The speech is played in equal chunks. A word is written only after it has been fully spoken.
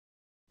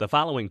The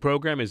following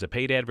program is a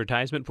paid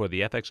advertisement for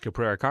the FX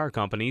Caprara Car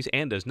Companies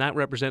and does not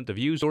represent the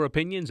views or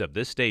opinions of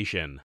this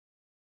station.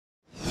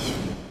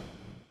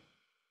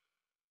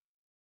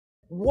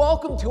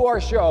 Welcome to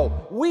our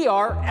show. We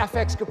are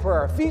FX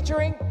Caprara,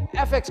 featuring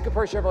FX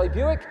Caprara Chevrolet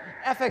Buick,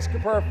 FX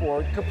Caprara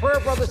Ford,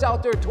 Caprara Brothers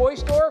Outdoor Toy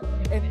Store,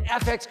 and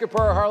FX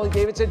Caprara Harley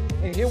Davidson.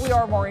 And here we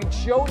are, Maureen,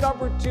 show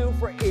number 2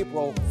 for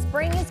April.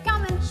 Spring is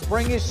coming.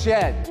 Spring is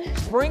shed.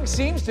 Spring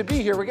seems to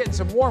be here. We're getting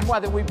some warm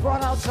weather. We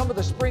brought out some of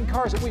the spring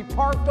cars that we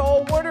parked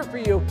all winter for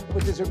you,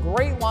 but there's a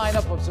great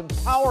lineup of some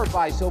powered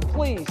by, so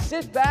please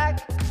sit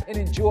back and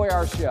enjoy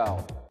our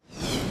show.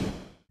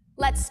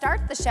 Let's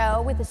start the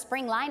show with the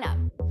spring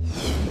lineup.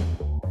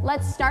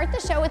 Let's start the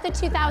show with the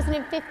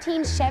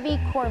 2015 Chevy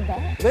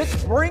Corvette.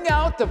 Let's bring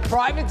out the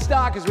private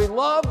stock, as we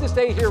love to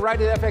stay here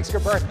right at FX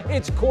Caprara.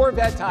 It's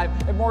Corvette time.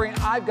 And Maureen,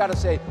 I've got to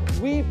say,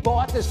 we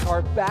bought this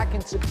car back in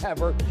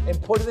September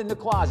and put it in the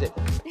closet.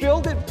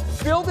 Filled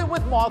it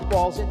with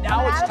mothballs, and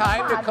now it's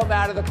time to come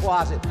out of the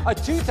closet. A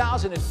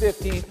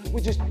 2015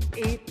 with just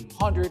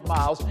 800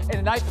 miles. And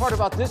the nice part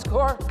about this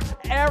car,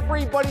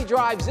 everybody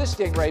drives this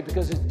Stingray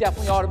because it's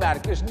definitely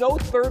automatic. There's no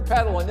third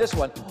pedal in this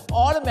one.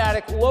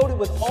 Automatic, loaded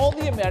with all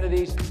the amenities.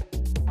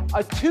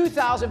 A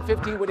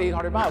 2015 with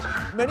 800 miles.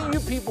 Many of you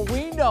people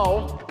we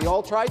know, they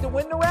all tried to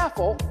win the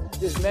raffle.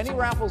 There's many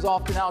raffles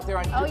often out there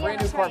on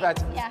brand new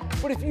Corvettes. Right. Yeah.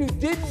 But if you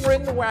didn't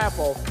win the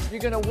raffle, you're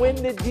going to win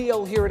the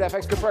deal here at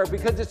FX Caprara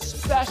because it's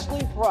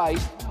specially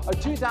priced. A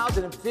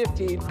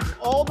 2015,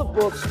 all the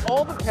books,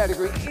 all the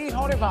pedigree,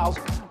 800 miles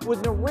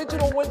with an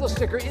original window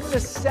sticker in the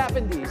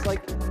 70s,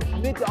 like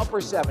mid to upper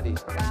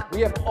 70s. Wow.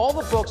 We have all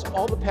the books,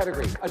 all the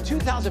pedigree. A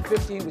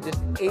 2015 with just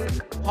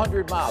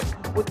 800 miles.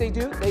 What they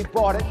do, they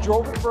bought it,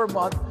 drove it for a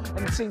month,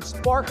 and it's seen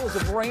sparkles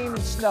of rain and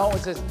snow and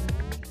says,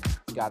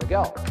 gotta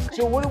go.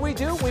 So what do? We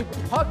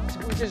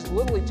just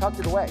literally tucked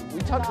it away.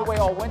 We tucked it away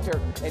all winter,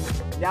 and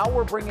now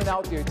we're bringing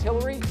out the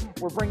artillery,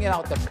 we're bringing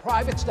out the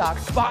private stock.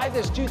 Buy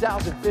this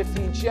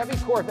 2015 Chevy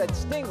Corvette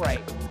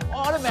Stingray,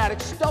 automatic,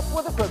 stuffed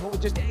with equipment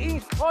with just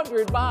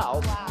 800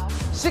 miles. Wow.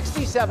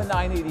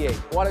 $67,988.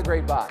 What a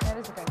great buy. That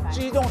is a great buy. So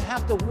you don't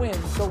have to win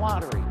the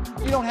lottery.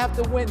 You don't have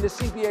to win the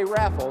CBA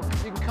raffle.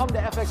 You can come to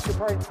FX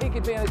Caprara and take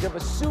advantage of a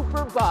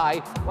super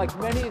buy like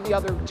many of the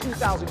other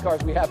 2,000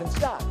 cars we have in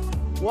stock.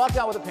 Walk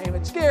out with a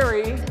payment.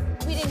 Scary.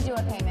 We didn't do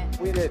a payment.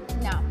 We did.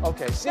 No.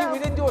 Okay. See, we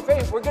didn't do a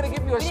payment. We're going to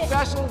give you a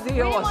special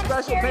deal, a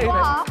special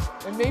payment.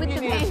 And maybe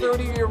you need a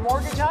 30-year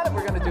mortgage on it.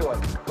 We're going to do it.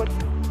 But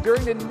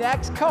during the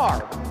next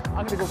car,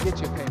 I'm going to go get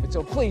you a payment.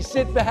 So please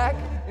sit back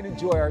and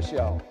enjoy our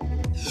show.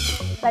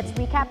 Let's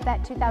recap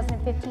that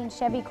 2015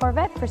 Chevy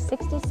Corvette for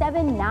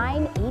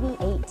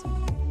 $67,988.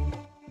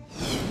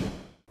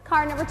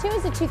 Car number 2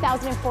 is a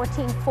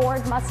 2014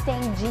 Ford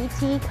Mustang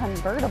GT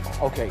convertible.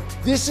 Okay,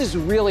 this is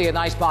really a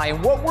nice buy,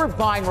 and what we're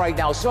buying right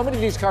now, so many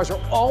of these cars are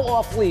all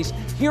off lease.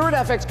 Here at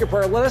FX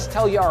Caprara, let us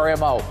tell you our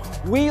MO.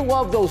 We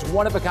love those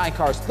one-of-a-kind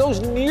cars, those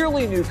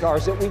nearly new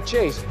cars that we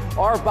chase.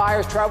 Our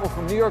buyers travel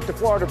from New York to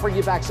Florida to bring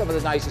you back some of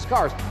the nicest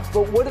cars.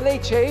 But what do they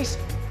chase?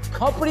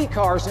 Company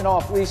cars and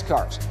off-lease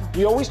cars.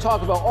 We always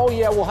talk about, oh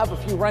yeah, we'll have a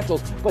few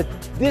rentals, but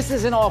this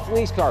is an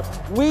off-lease car.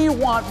 We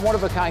want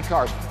one-of-a-kind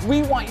cars.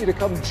 We want you to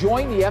come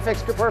join the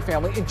FX Caprara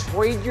family and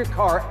trade your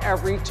car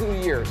every 2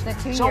 years.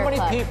 So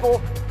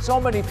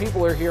many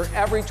people are here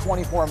every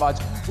 24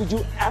 months. We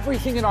do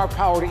everything in our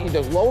power to either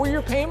lower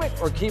your payment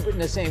or keep it in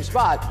the same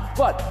spot.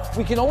 But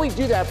we can only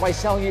do that by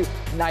selling you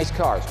nice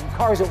cars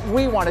that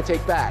we want to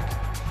take back.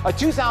 A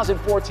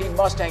 2014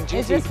 Mustang GT.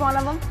 Is this one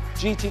of them?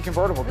 GT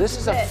convertible. This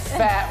is a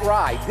fat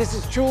ride. This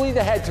is truly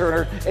the head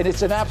turner, and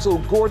it's an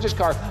absolute gorgeous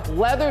car.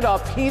 Leathered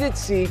up, heated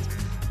seats.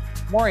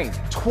 Maureen,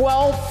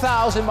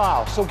 12,000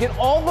 miles. So get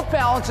all the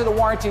balance of the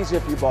warranties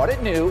if you bought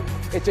it new.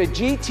 It's a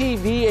GT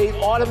V8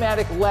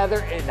 automatic leather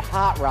and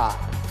hot rod.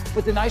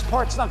 But the nice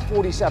part, it's not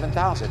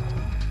 $47,000.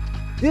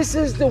 This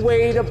is the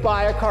way to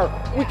buy a car.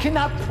 We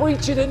cannot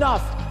preach it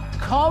enough.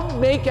 Come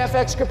make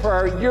FX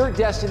Caprara your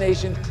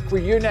destination for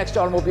your next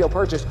automobile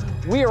purchase.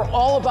 We are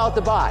all about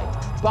the buy.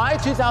 Buy a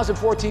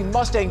 2014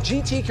 Mustang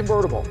GT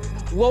convertible,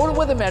 loaded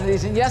with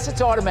amenities, and yes,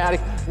 it's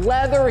automatic,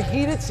 leather,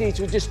 heated seats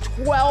with just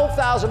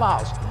 12,000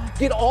 miles.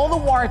 Get all the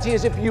warranty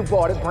as if you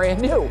bought it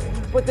brand new.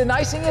 But the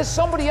nice thing is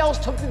somebody else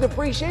took the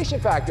depreciation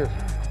factor.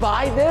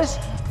 Buy this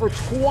for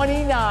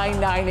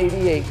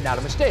 $29,988. Not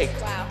a mistake.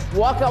 Wow.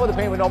 Walk out with a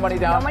payment, no money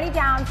down. No money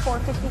down,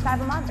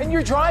 $455 a month. And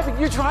you're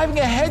driving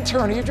a head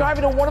turner. You're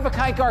driving a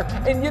one-of-a-kind car.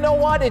 And you know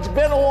what? It's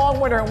been a long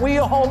winter, and we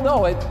all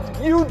know it.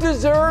 You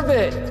deserve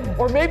it.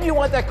 Or maybe you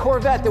want that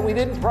Corvette that we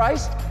didn't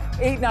price,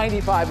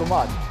 $895 a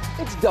month.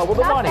 It's double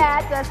the money.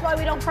 Not bad. That's why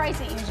we don't price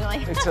it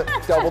usually. It's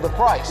double the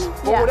price.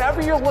 But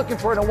whatever you're looking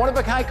for in a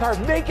one-of-a-kind car,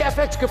 make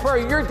FX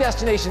Caprara your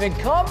destination and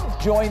come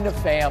join the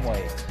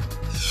family.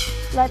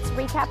 Let's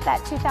recap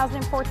that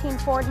 2014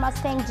 Ford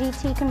Mustang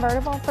GT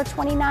convertible for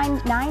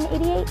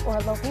 $29,988 or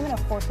a low payment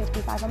of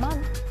 $455 a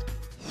month.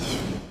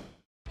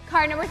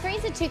 Car number 3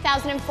 is a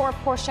 2004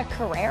 Porsche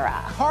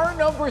Carrera. Car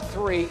number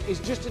 3 is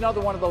just another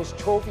one of those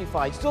trophy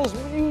finds, those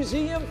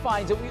museum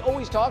finds that we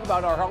always talk about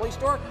in our Harley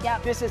store.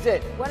 Yep. This is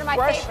it. One of my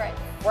favorites.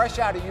 fresh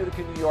out of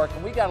Utica, New York,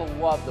 and we gotta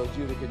love those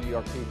Utica, New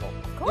York people.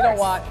 Of course. You know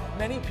what?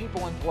 Many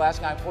people in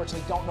Pulaski,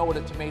 unfortunately, don't know what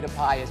a tomato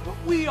pie is, but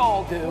we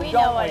all do, We don't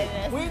know what we?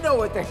 it is. We know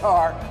what they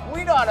are.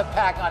 We know how to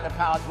pack on the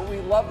pounds, but we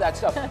love that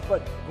stuff.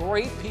 But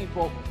great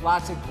people,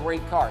 lots of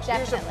great cars.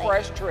 Definitely. Here's a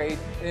fresh trade,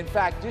 and in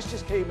fact, this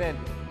just came in.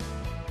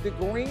 The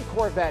green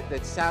Corvette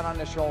that sat on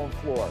the showroom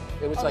floor.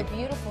 It was like the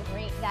beautiful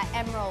green, that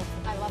emerald.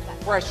 I love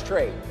that. fresh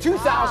trade.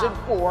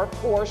 2004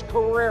 Porsche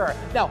Carrera.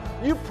 Now,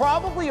 you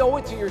probably owe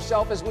it to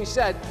yourself, as we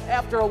said,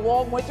 after a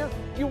long winter,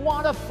 you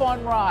want a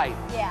fun ride.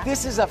 Yeah.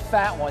 This is a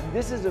fat one.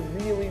 This is a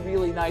really,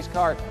 really nice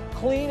car.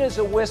 Clean as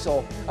a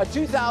whistle. A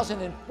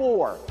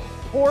 2004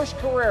 Porsche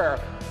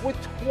Carrera with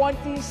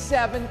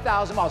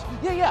 27,000 miles.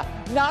 Yeah,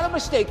 not a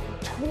mistake.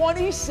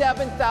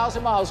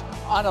 27,000 miles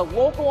on a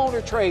local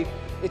owner trade.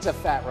 It's a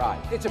fat ride.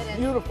 It's a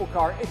beautiful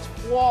car. It's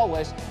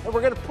flawless. And we're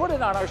going to put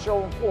it on our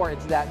showroom floor.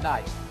 It's that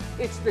nice.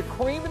 It's the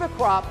cream of the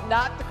crop,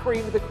 not the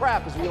cream of the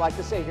crap, as we like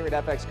to say here at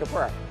FX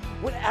Caprara.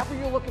 Whatever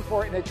you're looking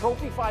for in a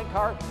trophy fine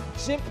car,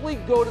 simply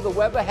go to the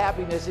web of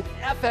happiness at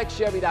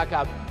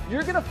FXChevy.com.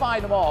 You're going to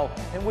find them all,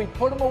 and we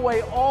put them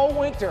away all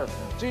winter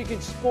so you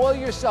can spoil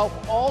yourself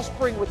all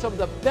spring with some of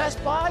the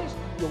best buys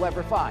you'll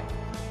ever find.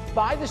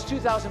 Buy this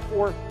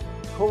 2004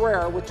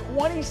 Carrera with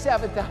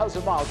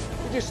 27,000 miles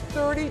for just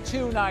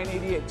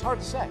 $32,988. It's hard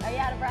to say. Are you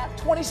out of breath?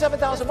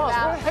 27,000 miles.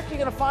 about. Where the heck are you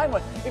going to find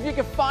one? If you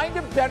can find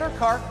a better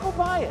car, go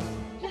buy it.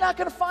 You're not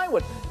going to find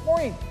one.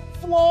 Maureen,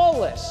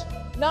 flawless.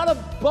 Not a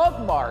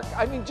bug mark.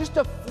 I mean, just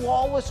a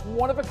flawless,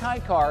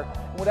 one-of-a-kind car.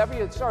 Whatever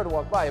you started to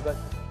walk by it, but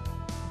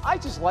I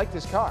just like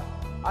this car.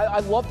 I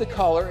love the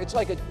color. It's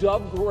like a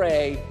dove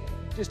gray,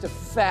 just a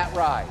fat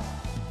ride.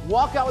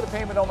 Walk out with a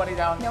payment, no money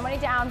down. No money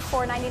down,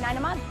 $499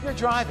 a month. You're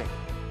driving.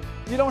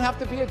 You don't have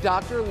to be a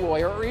doctor, a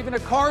lawyer, or even a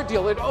car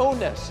dealer to own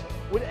this.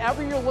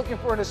 Whatever you're looking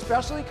for in a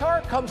specialty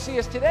car, come see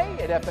us today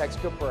at FX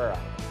Caprara.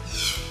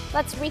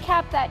 Let's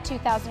recap that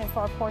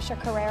 2004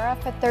 Porsche Carrera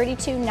for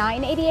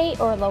 $32,988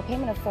 or a low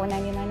payment of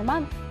 $499 a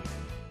month.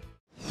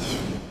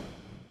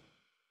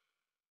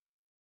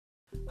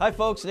 Hi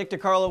folks, Nick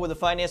DiCarlo with the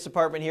finance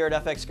department here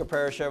at FX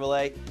Caprara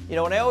Chevrolet. You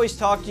know, when I always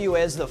talk to you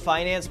as the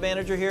finance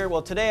manager here,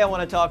 well today I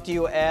want to talk to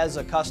you as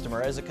a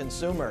customer, as a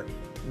consumer.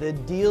 The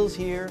deals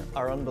here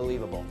are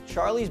unbelievable.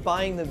 Charlie's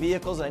buying the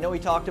vehicles, and I know he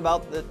talked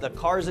about the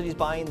cars that he's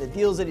buying, the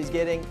deals that he's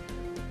getting.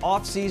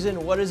 Off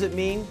season, what does it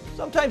mean?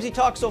 Sometimes he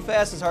talks so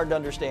fast it's hard to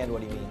understand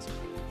what he means.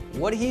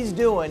 What he's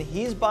doing,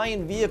 he's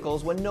buying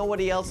vehicles when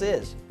nobody else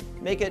is.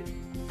 Make it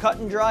cut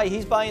and dry.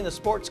 He's buying the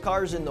sports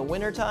cars in the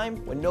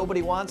wintertime when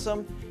nobody wants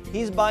them.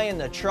 He's buying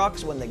the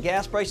trucks when the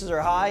gas prices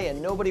are high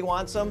and nobody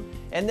wants them.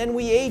 And then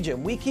we age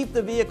them. We keep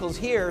the vehicles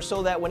here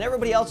so that when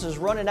everybody else is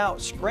running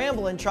out,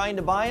 scrambling, trying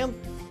to buy them,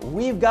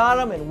 we've got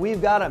them, and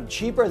we've got them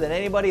cheaper than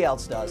anybody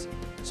else does.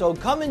 So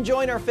come and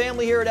join our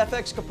family here at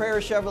FX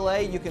Caprara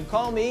Chevrolet. You can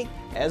call me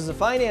as the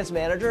finance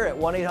manager at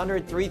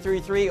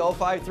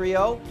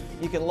 1-800-333-0530.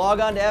 You can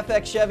log on to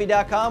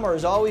FXChevy.com, or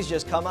as always,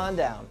 just come on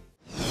down.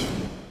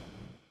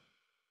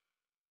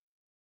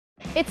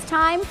 It's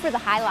time for the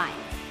Highline.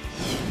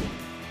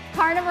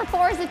 Car number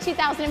 4 is a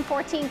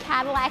 2014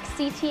 Cadillac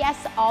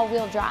CTS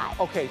all-wheel drive.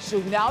 Okay, so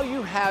now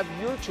you have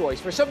your choice.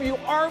 For some of you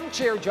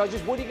armchair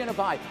judges, what are you going to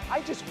buy?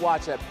 I just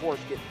watched that Porsche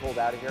getting pulled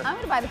out of here. I'm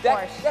going to buy the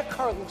Porsche. That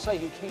car looks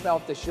like it came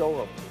out the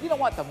showroom. You know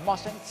what? The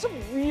Mustang, some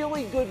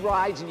really good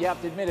rides, and you have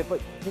to admit it,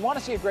 but you want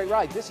to see a great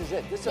ride, this is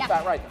it. This is a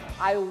fat ride.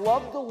 I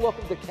love the look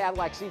of the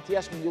Cadillac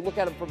CTS when you look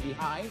at them from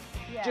behind.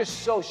 Just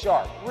so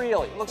sharp,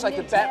 really. It looks like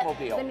the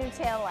Batmobile. The new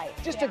tail light.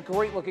 Just a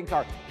great looking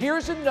car.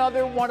 Here's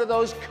another one of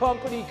those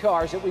company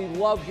cars that we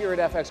love here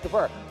at FX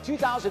Caprara.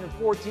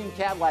 2014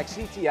 Cadillac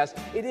CTS.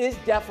 It is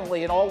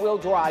definitely an all-wheel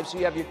drive, so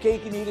you have your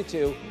cake and eat it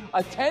too.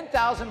 A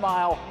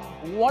 10,000-mile,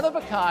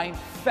 one-of-a-kind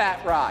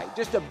fat ride.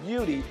 Just a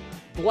beauty.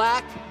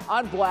 Black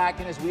on black,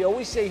 and as we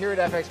always say here at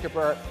FX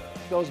Caprara,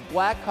 those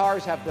black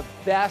cars have the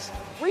best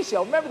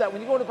resale. Remember that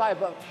when you go to buy a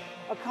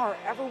car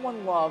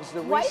everyone loves,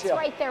 the resale. White's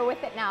right there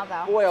with it now,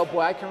 though. Boy, oh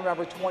boy, I can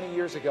remember 20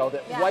 years ago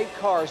that white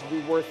cars would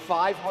be worth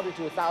 $500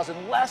 to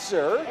 $1,000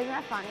 lesser Isn't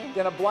that funny?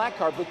 than a black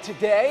car. But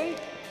today,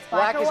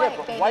 black is it,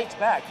 but white's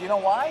back. You know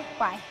why?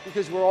 Why?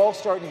 Because we're all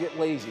starting to get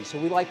lazy. So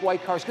we like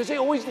white cars because they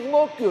always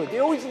look good. They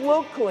always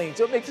look clean.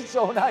 So it makes it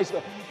so nice.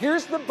 But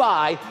here's the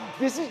buy.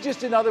 This is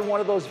just another one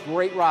of those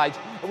great rides.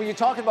 And when you're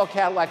talking about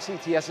Cadillac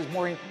CTSs,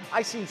 Maureen,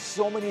 I've seen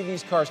so many of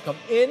these cars come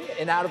in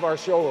and out of our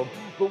showroom.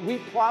 But we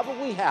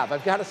probably have,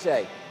 I've got to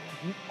say,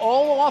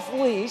 all off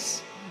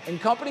lease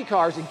and company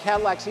cars and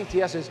Cadillac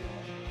CTSs,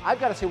 I've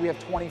got to say we have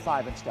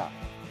 25 in stock.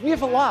 We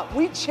have a lot.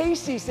 We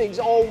chase these things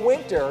all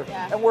winter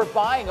and we're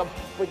buying them.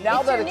 But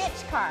now that it's your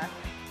niche car.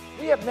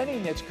 We have many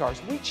niche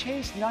cars. We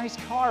chase nice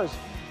cars.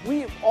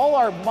 All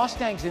our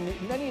Mustangs and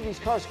many of these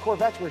cars,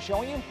 Corvettes we're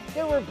showing you,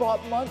 they were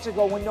bought months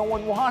ago when no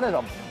one wanted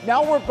them.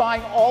 Now we're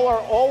buying all our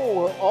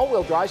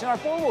all-wheel drives and our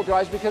four-wheel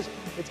drives because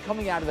it's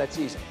coming out of that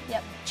season.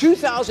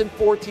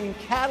 2014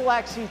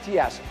 Cadillac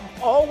CTS,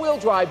 all-wheel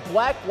drive,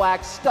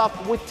 black,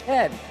 stuffed with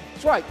 10.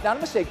 That's right, not a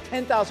mistake,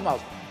 10,000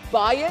 miles.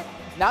 Buy it,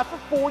 not for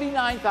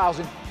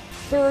 $49,000,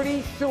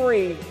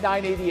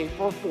 $33,988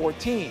 for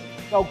 14.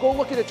 Now go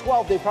look at a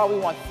 12, they probably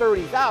want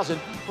 $30,000.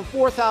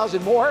 For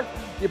 $4,000 more,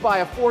 you buy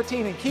a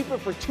 14 and keep it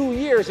for 2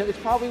 years, and it's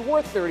probably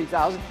worth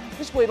 $30,000.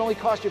 This way it only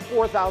costs you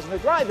 $4,000 to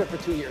drive it for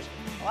 2 years.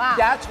 Wow.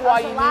 That's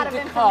why you need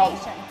to come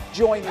information.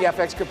 join the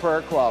FX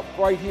Caprara Club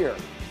right here.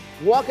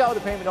 Walk out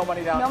with a payment, no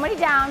money down. No money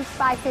down,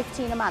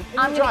 $515 a month.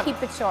 I'm going to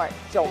keep it short.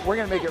 So we're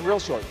going to make it real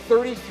short.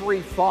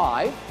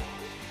 $33,500,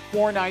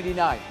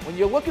 $499. When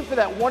you're looking for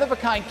that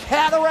one-of-a-kind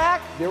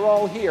Cadillac, they're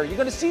all here. You're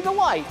going to see the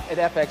light at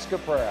FX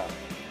Caprara.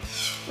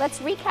 Let's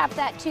recap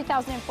that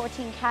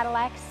 2014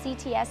 Cadillac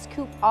CTS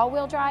Coupe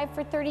all-wheel drive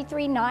for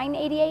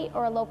 $33,988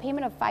 or a low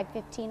payment of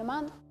 $515 a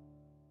month.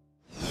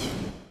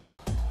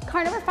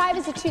 Car number 5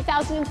 is a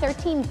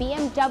 2013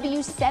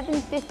 BMW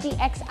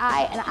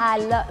 750xi, and I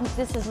love,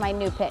 this is my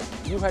new pick.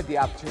 You had the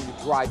opportunity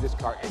to drive this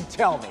car, and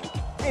tell me,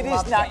 it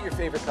is not your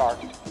favorite car.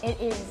 It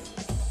is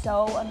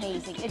so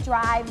amazing. It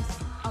drives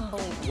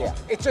unbelievable. Yeah,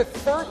 it's a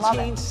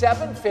 13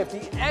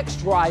 750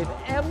 X-Drive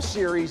M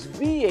Series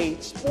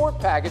V8 Sport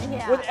Package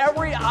with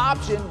every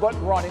option but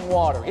running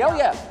water. Hell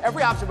yeah,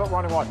 every option but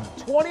running water.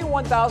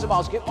 21,000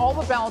 miles, get all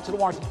the balance of the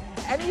warranty.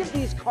 Any of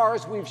these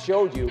cars we've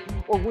showed you,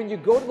 or when you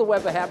go to the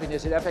Web of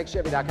Happiness at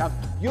fxchevy.com,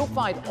 you'll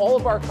find all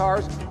of our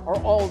cars are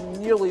all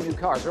nearly new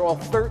cars. They're all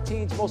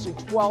 13s, mostly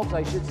 12s,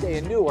 I should say,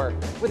 and newer,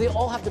 where they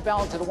all have the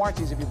balance of the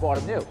warranties if you bought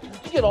them new.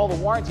 You get all the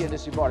warranty in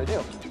this if you bought it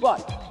new.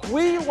 But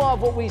we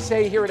love what we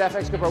say here at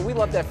FX Caprara. We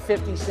love that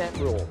 50-cent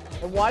rule.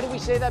 And why do we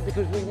say that?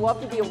 Because we love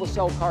to be able to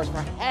sell cars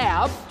for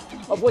half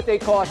of what they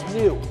cost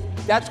new.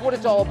 That's what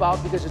it's all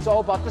about, because it's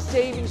all about the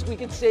savings we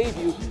can save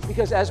you,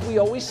 because as we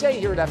always say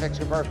here at FX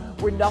Caprara,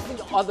 we're nothing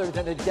other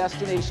than a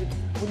destination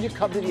when you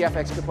come to the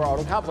FX Caprara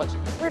Auto Complex.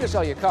 We're here to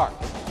sell you a car.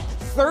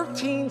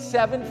 13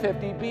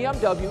 750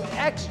 BMW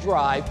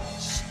X-Drive,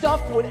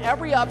 stuffed with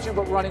every option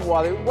but running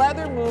water,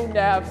 leather moon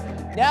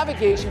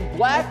navigation,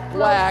 black.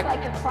 Looks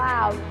like a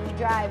cloud when you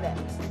drive it.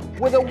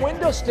 With a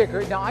window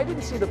sticker. Now, I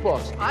didn't see the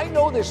books. I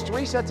know there's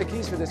 3 sets of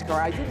keys for this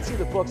car. I didn't see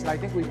the books, and I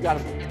think we've got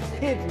them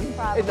hidden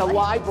in the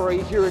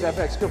library here at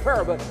FX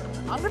Caprara. But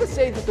I'm going to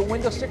say that the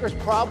window sticker is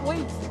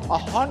probably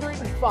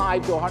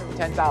 $105,000 to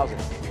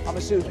 $110,000. I'm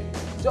assuming.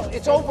 So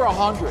it's over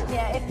 100.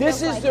 Yeah,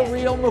 this is the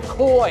real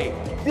McCoy.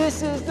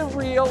 This is the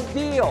real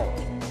deal.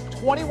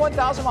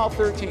 21,000 mile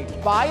 13.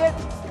 Buy it,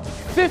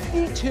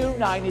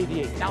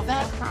 $52,988. Now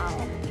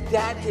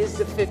that is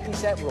the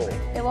 50-cent rule.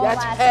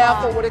 That's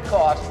half of what it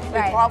costs.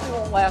 It probably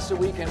won't last a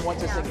weekend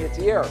once this thing hits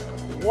the air.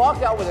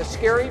 Walk out with a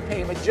scary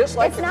payment just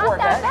like the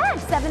Corvette. It's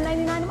not that bad,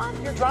 $799 a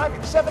month. You're driving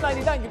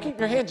 $799, you keep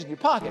your hands in your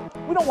pocket.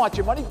 We don't want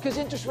your money because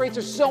interest rates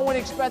are so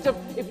inexpensive.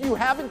 If you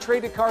haven't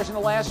traded cars in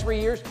the last 3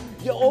 years,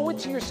 you owe it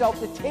to yourself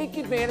to take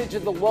advantage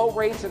of the low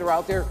rates that are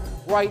out there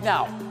right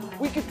now.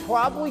 We could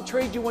probably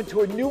trade you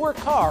into a newer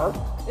car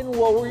and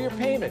lower your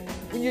payment.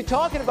 When you're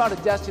talking about a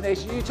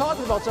destination, you're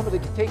talking about somebody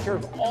that can take care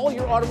of all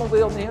your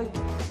automobile needs.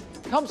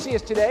 Come see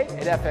us today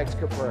at FX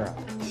Caprara.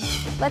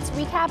 Let's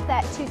recap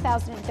that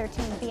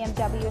 2013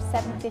 BMW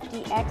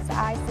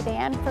 750xi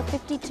sedan for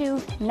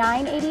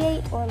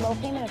 $52,988 or a low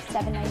payment of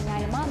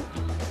 $799 a month.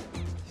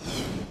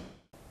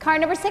 Car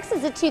number 6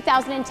 is a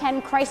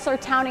 2010 Chrysler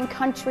Town &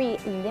 Country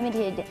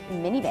Limited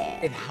minivan.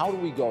 And how do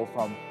we go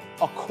from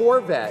a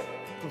Corvette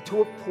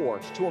to a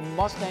Porsche, to a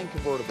Mustang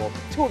convertible,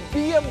 to a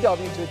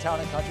BMW, to a Town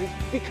 & Country?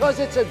 Because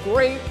it's a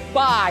great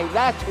buy,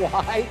 that's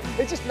why.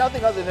 It's just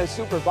nothing other than a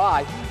super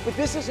buy. But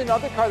this is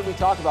another car that we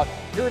talk about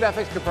here at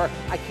FX Caprara.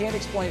 I can't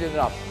explain it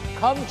enough.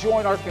 Come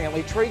join our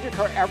family, trade your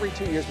car every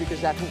 2 years, because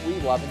that's what we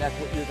love and that's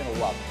what you're gonna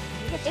love.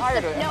 You get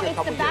tired of it after a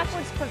couple it's the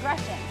backwards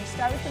progression. You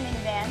start with the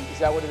minivan. Is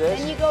that what it is?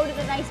 Then you go to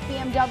the nice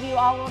BMW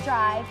all-wheel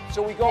drive.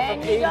 So we go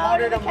from 800 a month. Then you go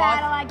to the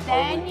Cadillac,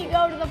 then you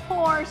go to the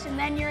Porsche, and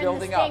then you're in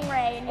the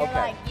Stingray, and you're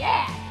like,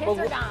 yeah, kids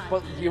are gone.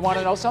 But you want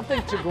to know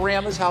something? To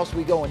Grandma's house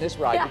we go in this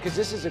ride, because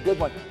this is a good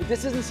one. But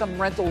this isn't some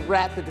rental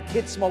rat that the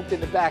kid smoked in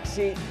the back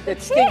seat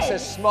that stinks of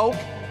smoke.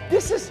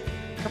 This is,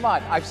 come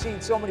on, I've seen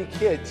so many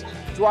kids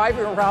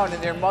driving around in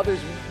their mother's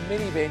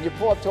minivan. You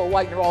pull up to a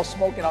light and they're all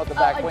smoking out the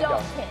back window.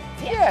 Adult kids.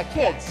 Yeah,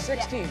 kids,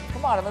 16.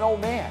 Come on, I'm an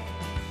old man.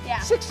 Yeah.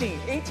 16,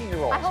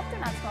 18-year-olds. I hope they're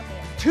not smoking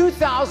it.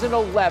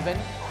 2011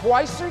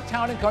 Chrysler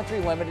Town & Country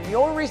Limited. And the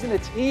only reason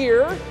it's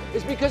here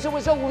is because it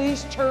was a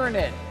lease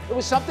turn-in. It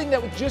was something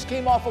that just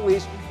came off a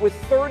lease with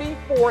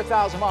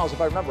 34,000 miles,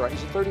 if I remember right.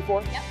 Is it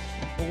 34? Yep.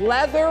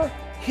 Leather,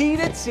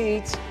 heated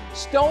seats,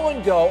 stow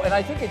and go, and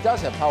I think it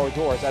does have power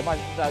doors. I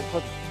might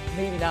put,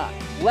 maybe not.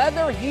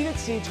 Leather, heated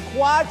seats,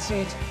 quad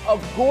seats, a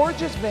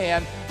gorgeous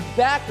van,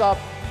 backup,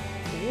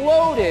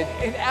 loaded,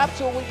 and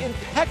absolutely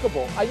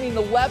impeccable. I mean,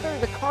 the leather,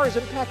 the car is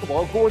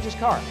impeccable, a gorgeous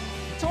car.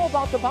 It's all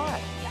about the buy.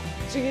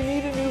 So you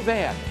need a new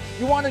van.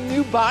 You want a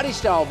new body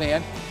style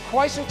van.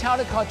 Chrysler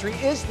Town & Country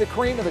is the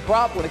cream of the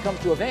crop when it comes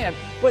to a van,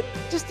 but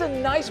just a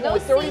nice one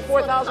with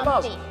 34,000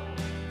 miles.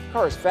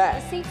 Car is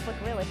fat. The seats look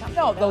really comfy.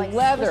 No, the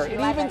leather, it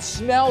even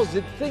smells.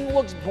 The thing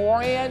looks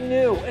brand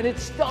new, and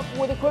it's stuffed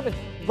with equipment.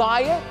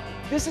 Buy it.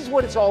 This is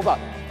what it's all about.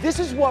 This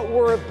is what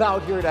we're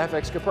about here at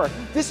FX Caprara.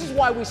 This is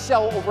why we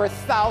sell over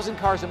 1,000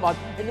 cars a month,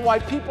 and why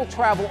people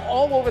travel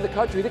all over the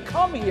country to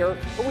come here,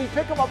 and we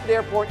pick them up at the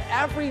airport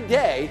every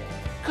day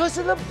Because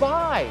of the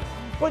buy.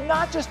 But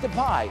not just the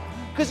buy,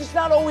 because it's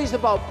not always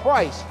about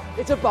price,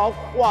 it's about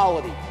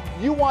quality.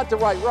 You want the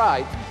right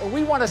ride, and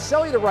we want to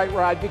sell you the right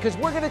ride because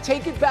we're going to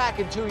take it back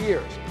in 2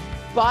 years.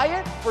 Buy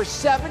it for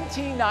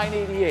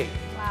 $17,988.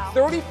 Wow.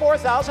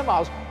 34,000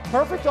 miles,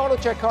 perfect auto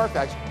check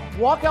Carfax.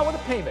 Walk out with a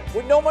payment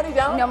with no money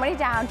down? No money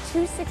down,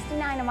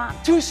 $269 a month.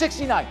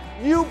 $269.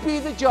 You be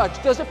the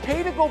judge. Does it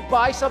pay to go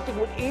buy something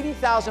with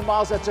 80,000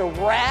 miles that's a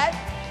rat?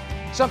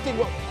 Something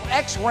with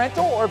X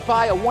rental, or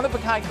buy a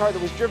one-of-a-kind car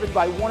that was driven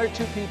by 1 or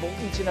 2 people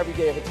each and every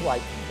day of its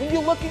life? When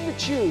you're looking to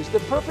choose the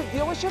perfect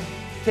dealership,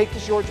 take the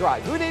short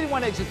drive. Route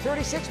 81 exit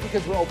 36,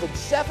 because we're open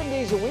 7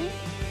 days a week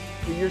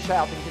for your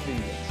shopping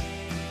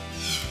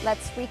convenience.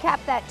 Let's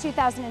recap that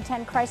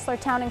 2010 Chrysler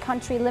Town &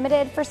 Country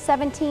Limited for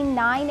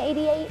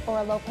 $17,988 or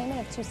a low payment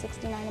of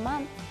 $269 a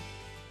month.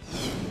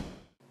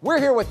 We're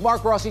here with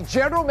Mark Rossi,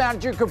 General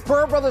Manager,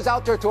 Capurra Brothers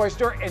Outdoor Toy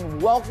Store,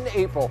 and welcome to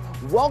April.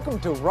 Welcome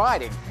to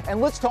riding. And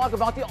let's talk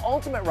about the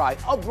ultimate ride,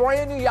 a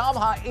brand new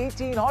Yamaha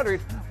 1800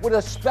 with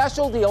a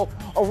special deal.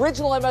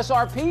 Original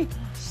MSRP,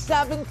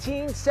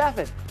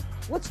 $17,700.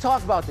 Let's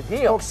talk about the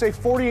deal. Folks, save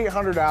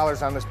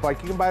 $4,800 on this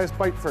bike. You can buy this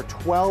bike for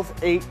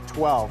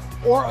 $12,812.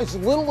 Or as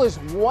little as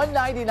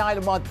 $199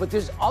 a month, but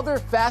there's other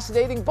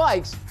fascinating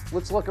bikes.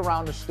 Let's look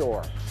around the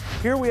store.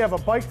 Here we have a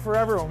bike for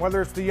everyone,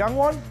 whether it's the young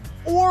one,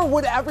 or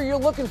whatever you're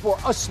looking for.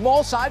 A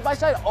small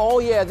side-by-side, oh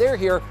yeah, they're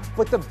here.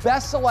 But the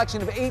best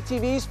selection of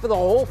ATVs for the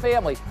whole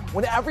family.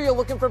 Whenever you're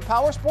looking for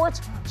power sports,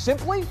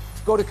 simply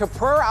go to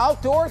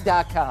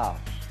CapraraOutdoor.com.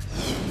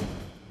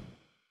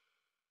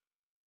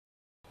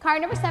 Car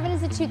number 7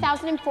 is a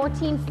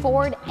 2014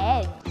 Ford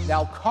Edge.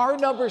 Now, car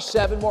number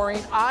 7,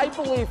 Maureen, I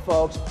believe,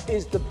 folks,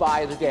 is the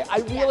buy of the day. I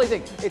really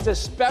think it's a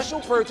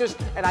special purchase,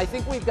 and I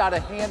think we've got a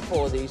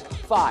handful of these.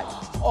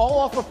 5. All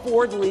off of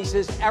Ford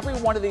leases. Every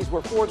one of these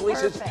were Ford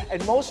leases, Perfect.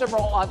 and most of them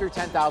are all under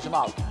 10,000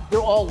 miles. They're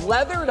all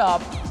leathered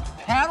up,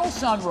 panel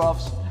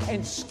sunroofs,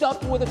 and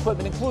stuffed with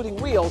equipment, including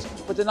wheels.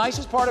 But the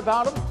nicest part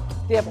about them,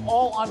 they have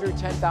all under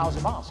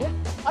 10,000 miles. Yeah,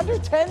 under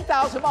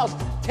 10,000 miles.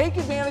 Take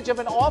advantage of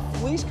an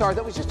off-lease car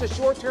that was just a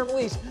short-term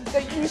lease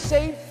that you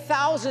saved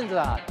thousands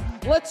on.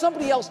 Let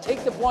somebody else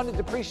take the brunt of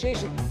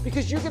depreciation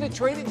because you're going to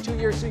trade it in 2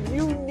 years, so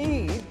you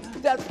need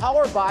that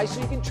power buy so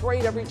you can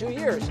trade every 2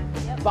 years.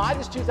 Yep. Buy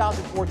this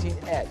 2014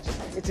 Edge.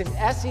 It's an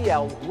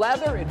SEL,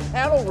 leather and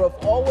panel roof,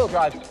 all-wheel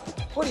drive.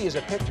 Pretty as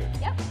a picture.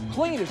 Yep.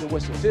 Clean as a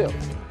whistle, too.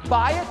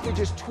 Buy it for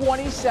just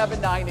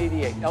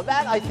 $27,988. Now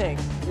that, I think,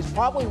 is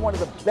probably one of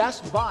the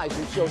best buys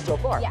we've shown so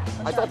far. Yeah,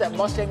 I thought that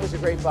Mustang was a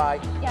great buy.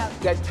 Yeah.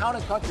 That Town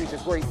 & Country is a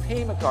great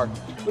payment car.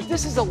 But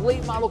this is a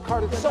late model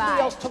car that somebody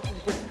buy. else took.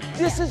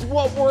 This is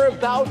what we're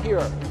about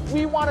here.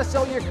 We want to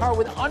sell your car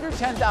with under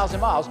 10,000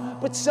 miles,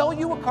 but sell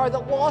you a car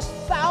that lost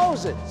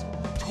thousands.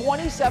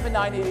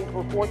 $27,988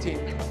 for 14.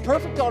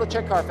 Perfect auto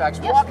check Carfax.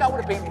 Yep. Walk out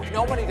with a payment with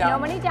no money down. No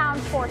money down,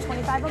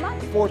 $425 a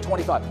month.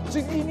 $425. So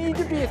you need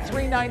to be at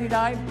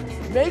 $399.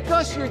 Make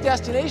us your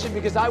destination,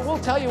 because I will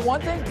tell you one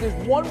thing. There's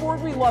one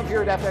word we love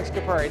here at FX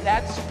Capurra, and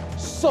that's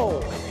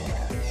sold.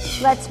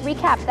 Let's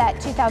recap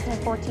that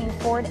 2014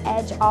 Ford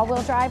Edge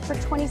all-wheel drive for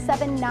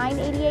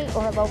 $27,988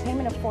 or a low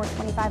payment of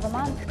 $425 a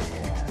month.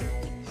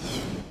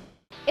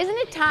 Isn't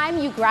it time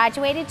you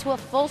graduated to a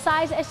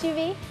full-size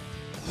SUV?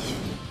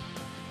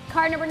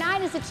 Car number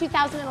 9 is a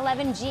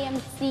 2011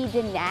 GMC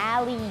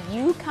Denali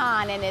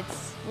Yukon, and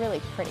it's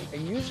really pretty.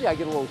 And usually I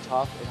get a little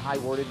tough and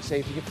high-worded and say,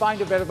 if you can find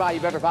a better buy, you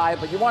better buy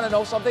it. But you want to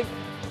know something?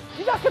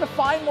 You're not going to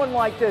find one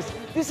like this.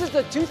 This is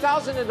the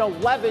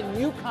 2011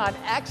 Yukon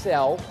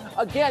XL.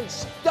 Again,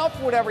 stuffed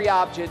with every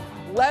option.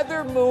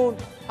 Leather moon,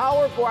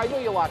 power board. I know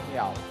you locked me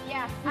out.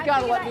 Yeah. You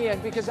got to let me in,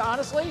 because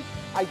honestly,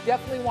 I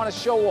definitely want to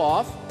show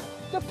off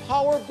the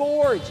power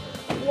boards,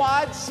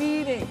 quad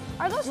seating.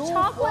 Are those dual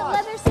chocolate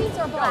quads. leather seats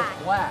or black?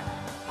 No, black.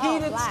 Oh,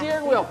 Heated black.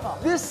 steering wheel. Beautiful.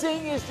 This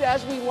thing is,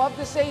 as we love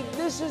to say,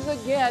 this is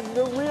again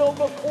the real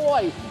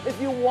McCoy. If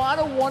you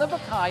want a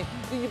one-of-a-kind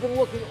that you've been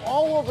looking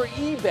all over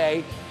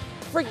eBay,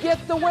 forget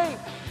the wait.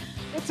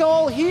 It's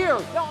all here.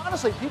 Now,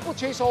 honestly, people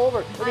chase all over.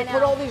 And they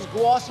put all these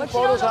glossy But you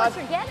don't photos know on. what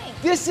you're getting.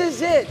 This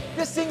is it.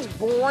 This thing's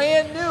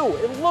brand new.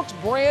 It looks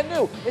brand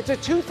new. It's a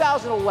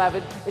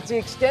 2011. It's the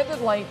extended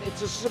length.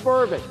 It's a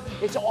Suburban.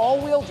 It's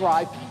all-wheel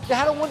drive. They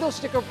had a window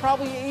sticker of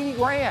probably 80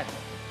 grand.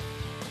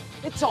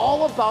 It's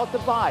all about the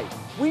buy.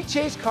 We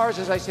chase cars,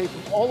 as I say,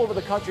 from all over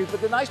the country, but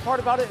the nice part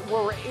about it,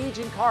 where we're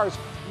aging cars,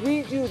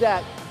 we do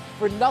that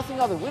for nothing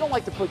other. We don't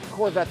like to put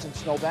Corvettes in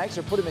snowbanks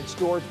or put them in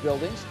storage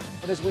buildings,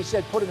 and as we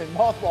said, put them in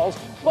mothballs,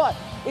 but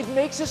it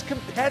makes us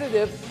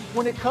competitive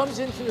when it comes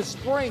into the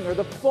spring or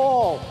the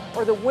fall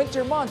or the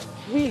winter months.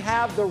 We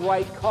have the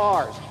right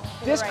cars.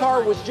 This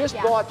car was just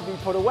bought to be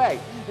put away.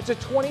 It's a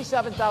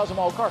 27,000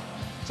 mile car.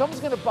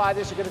 Someone's gonna buy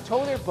this, they're gonna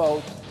tow their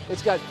boat.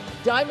 It's got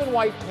diamond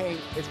white paint,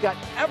 it's got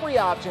every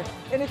option,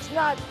 and it's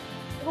not,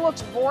 it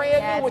looks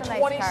brand new with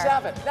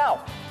 27.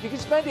 Now, you can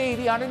spend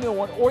 80 on a new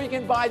one, or you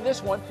can buy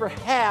this one for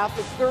half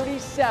at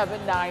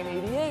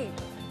 $37,988.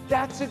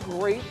 That's a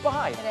great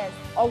buy. It is.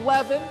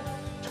 11,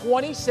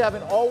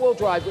 27 all-wheel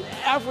drive with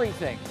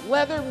everything.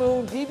 Leather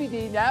moon,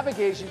 DVD,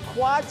 navigation,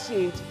 quad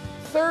seats,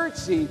 third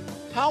seat,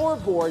 power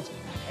boards,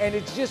 and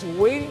it's just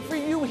waiting for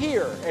you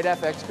here at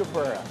FX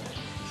Caprara.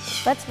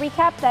 Let's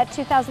recap that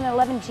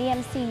 2011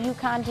 GMC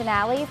Yukon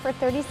Denali for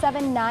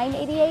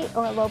 $37,988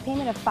 or a low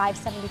payment of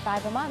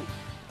 $575 a month.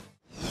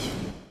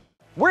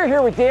 We're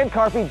here with Dan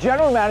Carpy,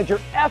 General Manager,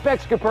 FX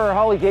Caprara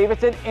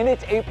Harley-Davidson, and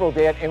it's April,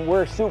 Dan, and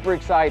we're super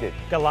excited.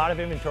 Got a lot of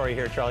inventory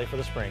here, Charlie, for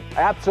the spring.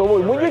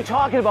 Absolutely. When you're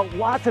talking about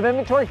lots of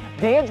inventory,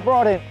 Dan's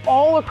brought in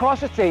all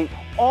across the state,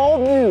 all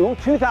new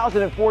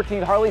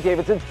 2014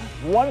 Harley-Davidsons,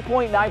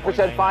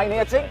 1.9%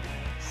 financing,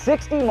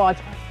 60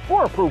 months,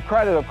 for approved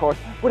credit, of course.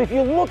 But if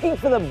you're looking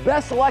for the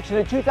best selection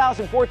of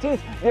 2014s,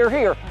 they're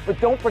here.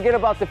 But don't forget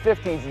about the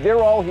 15s. They're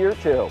all here,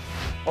 too.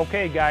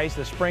 Okay, guys,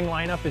 the spring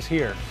lineup is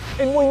here.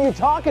 And when you're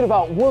talking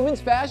about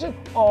women's fashion,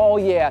 oh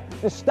yeah,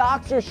 the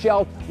stocks are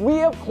shelved. We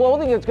have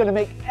clothing that's going to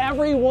make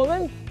every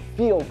woman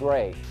feel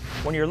great.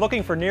 When you're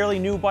looking for nearly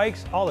new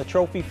bikes, all the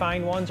trophy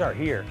fine ones are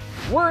here.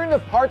 We're in the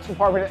parts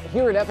department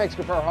here at FX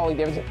Caprara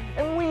Harley-Davidson,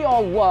 and we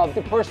all love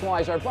to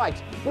personalize our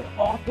bikes, but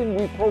often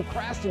we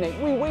procrastinate.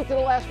 We wait to the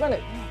last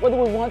minute. Whether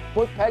we want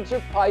foot pegs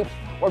or pipes,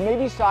 or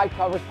maybe side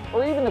covers,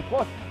 or even the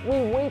cloth,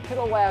 we wait to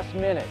the last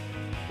minute.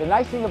 The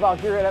nice thing about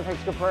here at FX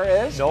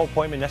Caprara is no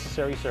appointment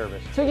necessary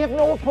service. So you have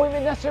no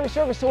appointment necessary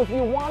service. So if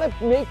you want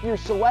to make your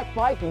select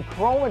bike and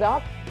chrome it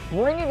up,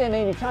 bring it in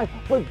any time.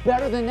 But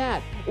better than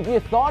that, if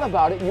you thought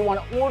about it and you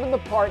want to order the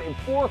part at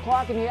 4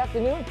 o'clock in the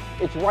afternoon,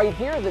 it's right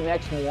here the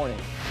next morning.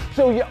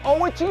 So you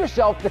owe it to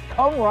yourself to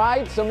come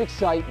ride some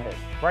excitement.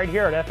 Right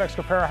here at FX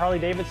Caprara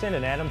Harley-Davidson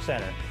in Adams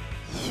Center.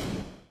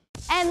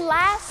 And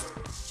last,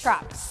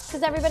 trucks,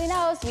 because everybody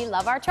knows we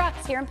love our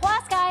trucks here in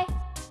Pulaski.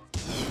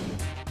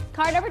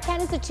 Car number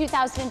 10 is a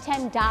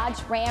 2010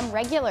 Dodge Ram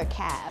regular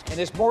cab. And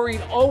as Maureen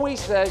always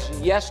says,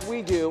 yes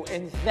we do,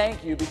 and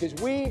thank you, because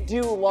we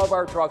do love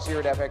our trucks here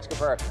at FX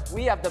Caprara.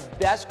 We have the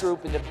best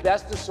group and the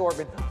best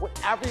assortment.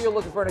 Whatever you're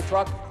looking for in a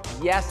truck,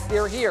 yes,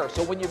 they're here.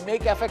 So when you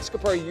make FX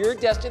Caprara your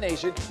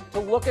destination to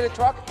look at a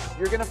truck,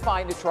 you're going to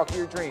find the truck of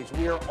your dreams.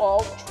 We are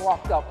all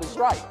trucked up is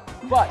right.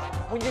 But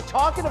when you're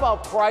talking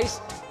about price,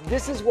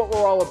 this is what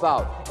we're all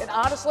about. And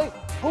honestly,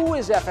 who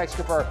is FX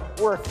Caprara?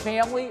 We're a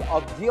family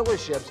of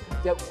dealerships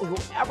that do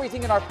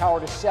everything in our power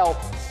to sell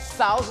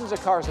thousands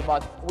of cars a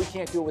month. We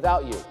can't do it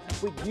without you.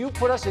 But you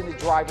put us in the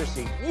driver's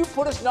seat. You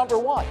put us number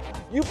one.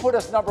 You put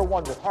us number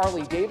one with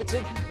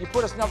Harley-Davidson. You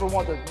put us number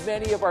one with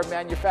many of our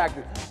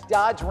manufacturers.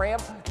 Dodge Ram,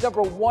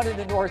 number one in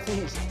the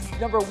Northeast.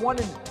 Number one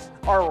in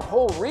our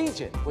whole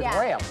region with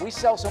Ram. We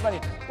sell so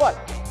many. But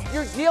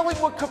you're dealing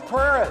with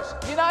Capraras.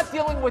 You're not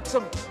dealing with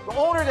some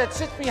owner that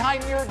sits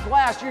behind mirrored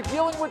glass. You're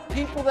dealing with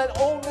people that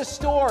own the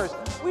stores.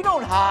 We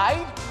don't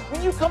hide.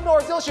 When you come to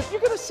our dealership,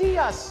 you're going to see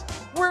us.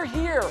 We're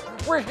here.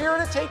 We're here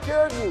to take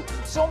care of you.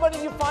 So many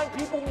of you fine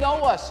people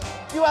know us.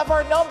 You have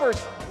our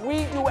numbers.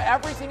 We do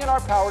everything in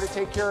our power to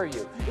take care of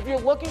you. If you're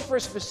looking for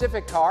a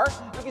specific car,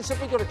 you can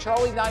simply go to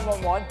Charlie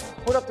 911,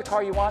 put up the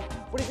car you want.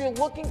 But if you're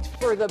looking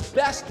for the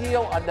best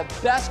deal on the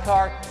best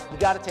car, you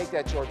got to take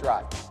that short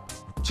drive.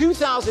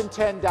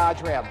 2010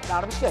 Dodge Ram,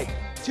 not a mistake.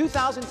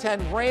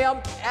 2010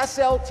 Ram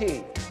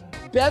SLT,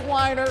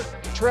 bedliner,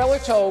 trailer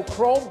tow,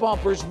 chrome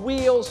bumpers,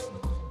 wheels,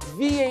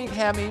 V8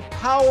 Hemi,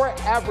 power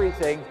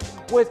everything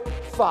with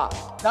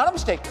not a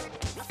mistake,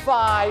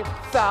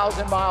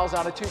 5,000 miles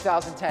on a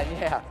 2010,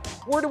 yeah.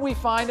 Where do we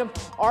find them?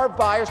 Our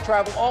buyers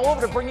travel all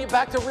over to bring you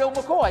back to real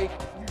McCoy.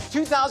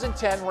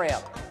 2010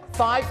 Ram,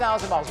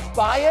 5,000 miles.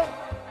 Buy it.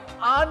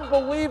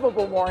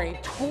 Unbelievable, Maureen.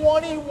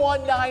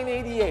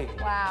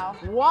 $21,988. Wow.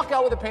 Walk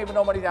out with a payment,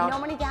 no money down. No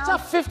money down. It's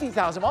not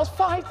 50,000 miles,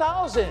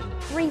 5,000.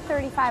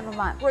 $335 a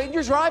month. Right,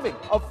 you're driving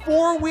a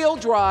 4-wheel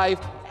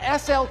drive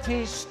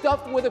SLT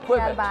stuffed with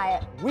equipment. Gotta buy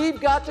it. We've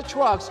got the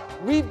trucks.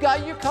 We've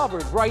got you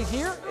covered right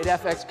here at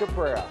FX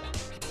Caprara.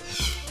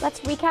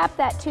 Let's recap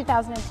that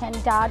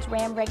 2010 Dodge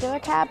Ram regular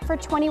cab for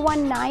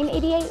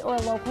 $21,988 or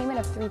a low payment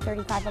of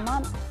 $335 a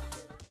month.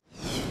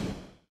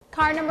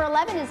 Car number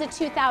 11 is a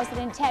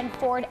 2010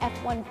 Ford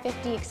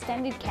F-150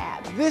 extended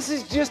cab. This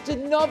is just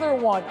another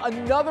one,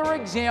 another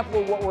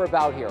example of what we're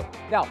about here.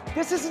 Now,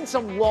 this isn't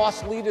some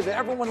lost leader that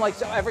everyone likes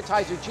to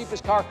advertise their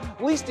cheapest car,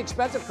 least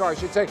expensive car, I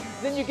should say.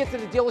 Then you get to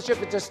the dealership,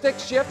 it's a stick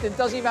shift and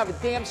doesn't even have a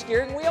damn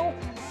steering wheel.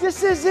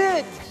 This is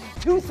it.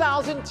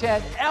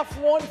 2010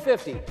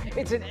 F-150.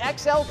 It's an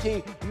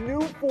XLT,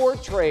 new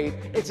Ford trade.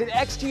 It's an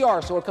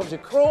XTR, so it comes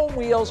with chrome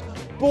wheels,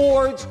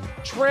 boards,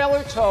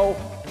 trailer tow,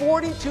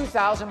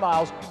 42,000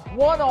 miles,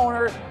 one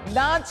owner,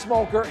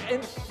 non-smoker,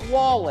 and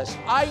flawless.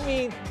 I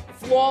mean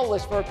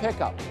flawless for a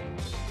pickup.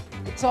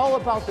 It's all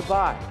about the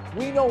buy.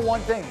 We know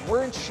one thing,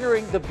 we're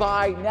ensuring the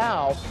buy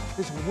now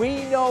because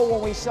we know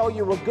when we sell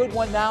you a good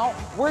one now,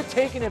 we're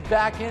taking it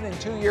back in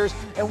 2 years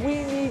and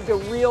we need the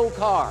real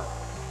car.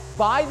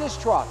 Buy this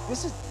truck.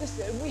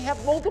 We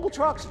have multiple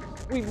trucks.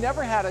 We've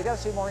never had, I gotta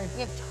say, Maureen.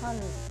 We have tons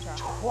of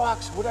trucks.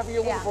 Trucks, whatever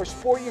you're looking for,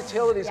 sport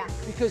utilities,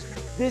 because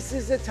this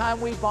is the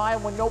time we buy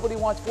them when nobody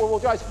wants 4-wheel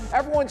drives.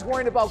 Everyone's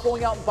worrying about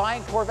going out and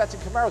buying Corvettes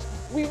and Camaros.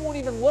 We won't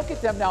even look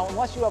at them now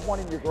unless you have one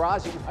in your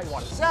garage that you might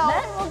want to sell.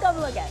 Then we'll come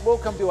look at it. We'll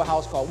come do a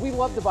house call. We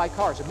love to buy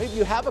cars. And maybe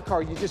you have a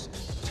car, you just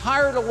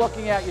tired of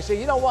looking at it, you say,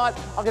 you know what,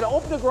 I'm going to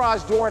open the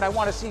garage door and I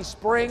want to see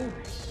spring.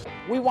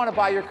 We want to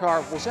buy your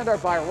car. We'll send our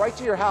buyer right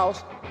to your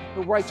house.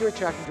 He'll write your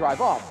check and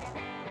drive off.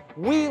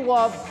 We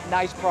love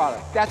nice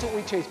product. That's what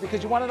we chase,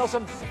 because you want to know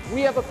something?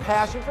 We have a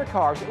passion for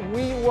cars, and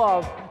we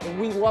love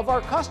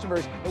our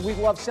customers, and we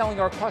love selling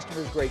our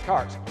customers great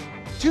cars.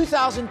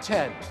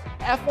 2010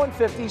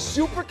 F-150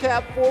 Super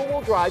Cab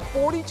 4-wheel drive,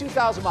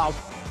 42,000 miles,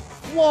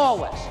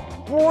 flawless,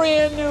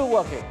 brand new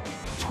looking,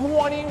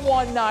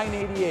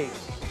 $21,988.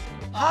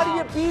 How do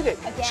you beat it?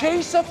 Again.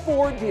 Chase a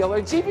Ford dealer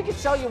and see if you can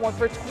sell you one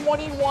for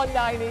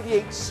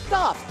 $21,988.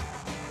 Stuffed.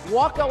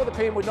 Walk out with a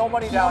payment with no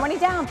money down. No money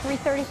down,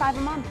 $335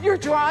 a month. You're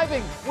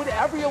driving.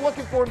 Whatever you're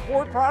looking for in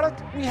Ford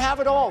product, we have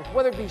it all.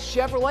 Whether it be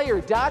Chevrolet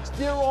or Dodge,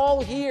 they're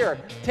all here.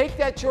 Take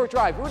that short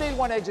drive. Route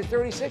 81 exit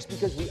 36,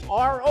 because we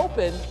are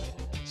open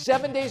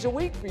 7 days a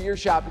week for your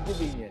shopping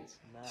convenience.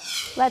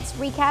 Let's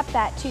recap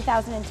that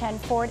 2010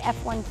 Ford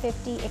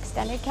F-150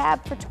 extended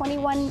cab for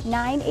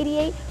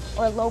 $21,988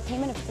 or a low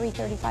payment of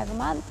 $335 a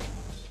month.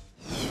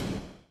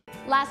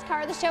 Last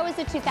car of the show is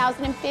the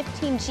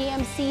 2015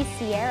 GMC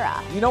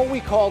Sierra. You know what we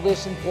call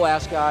this in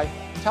Pulaski?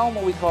 Tell them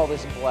what we call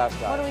this in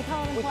Pulaski. What do we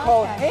call it in We Pulaski?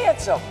 call it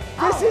handsome.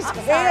 This is I'm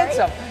sorry.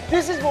 handsome.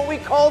 This is what we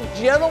call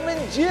Gentleman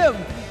Jim.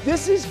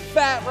 This is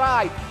Fat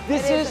Ride.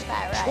 This It is is a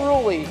Fat Ride.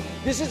 truly,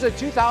 this is a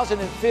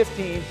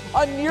 2015,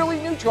 a nearly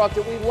new truck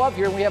that we love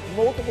here. And we have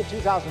multiple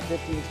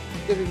 2015s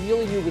that are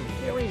nearly new with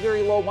very,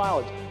 very low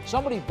mileage.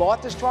 Somebody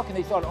bought this truck and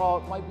they thought, oh,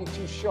 it might be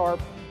too sharp.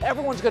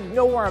 Everyone's going to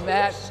know where I'm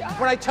at.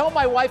 When I tell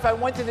my wife I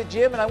went to the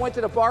gym and I went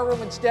to the bar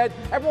room instead,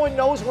 everyone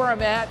knows where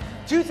I'm at.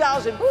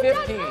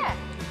 2015.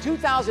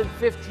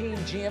 2015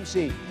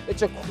 GMC.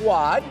 It's a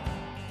quad,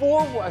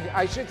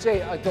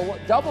 a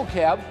double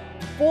cab,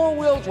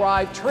 4-wheel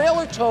drive,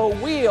 trailer tow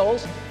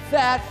wheels,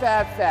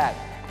 fat.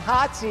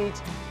 Hot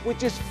seats with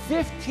just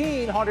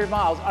 1,500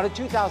 miles out of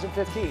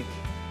 2015.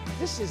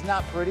 This is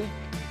not pretty.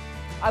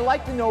 I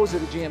like the nose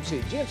of the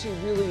GMC. GMC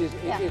really is,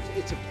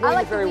 it's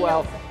appointed very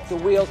well, the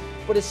wheels,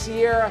 but a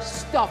Sierra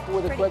stuffed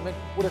with equipment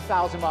with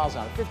 1,000 miles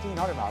on it,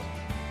 1,500 miles.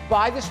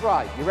 Buy this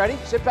ride. You ready?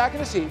 Sit back in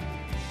the seat.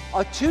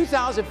 A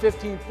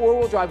 2015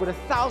 4-wheel drive with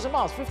 1,000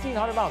 miles,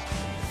 1,500 miles,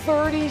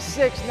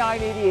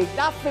 $36,988,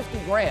 not 50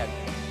 grand,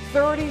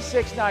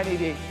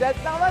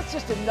 $36,988. Now that's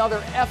just another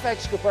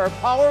FXCaprara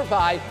powered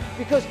by,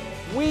 because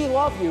we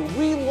love you.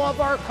 We love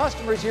our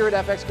customers here at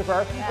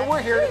FXCaprara, and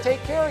we're here to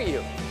take care of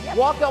you. Yep.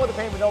 Walk out with a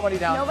payment, no money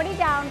down. No money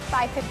down,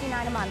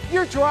 $559 a month.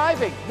 You're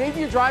driving. Maybe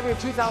you're driving a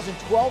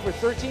 2012 or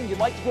 13. You'd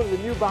like to go to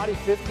the new body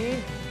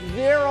 15.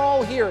 They're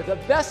all here. The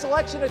best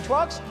selection of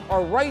trucks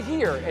are right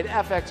here at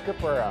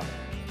FXCaprara.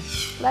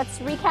 Let's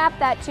recap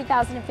that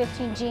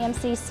 2015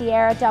 GMC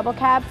Sierra double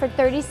cab for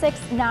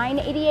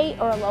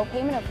 $36,988 or a low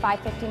payment of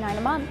 $559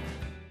 a month.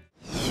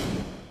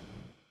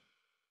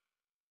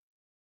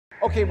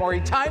 Okay,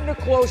 Maureen, time to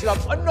close it up.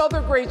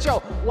 Another great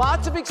show.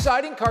 Lots of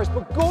exciting cars,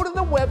 but go to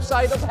the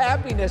website of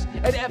happiness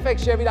at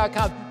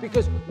FXChevy.com,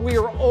 because we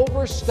are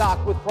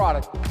overstocked with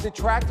product. The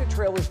tractor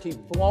trailers keep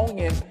flowing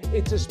in.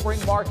 It's a spring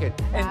market,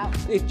 and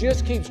it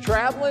just keeps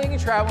traveling and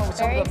traveling with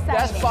some of the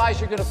best buys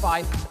you're going to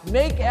find.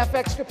 Make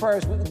FXCaprara,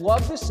 as we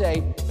love to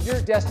say,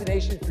 your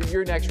destination for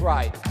your next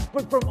ride.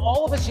 But from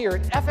all of us here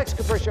at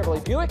FXCapara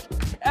Chevrolet Buick,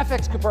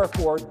 FXCapara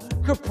Ford,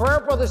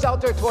 Caprara Brothers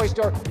Outdoor Toy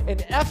Store, and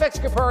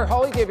FXCapara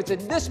Harley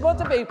Davidson this month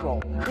of April,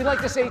 we'd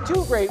like to say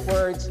 2 great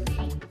words.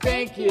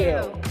 Thank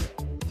you.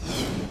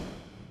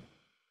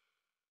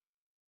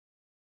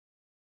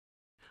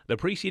 The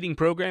preceding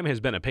program has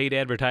been a paid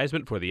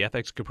advertisement for the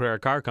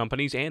FXCaprara Car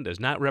Companies and does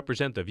not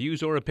represent the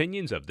views or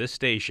opinions of this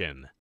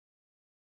station.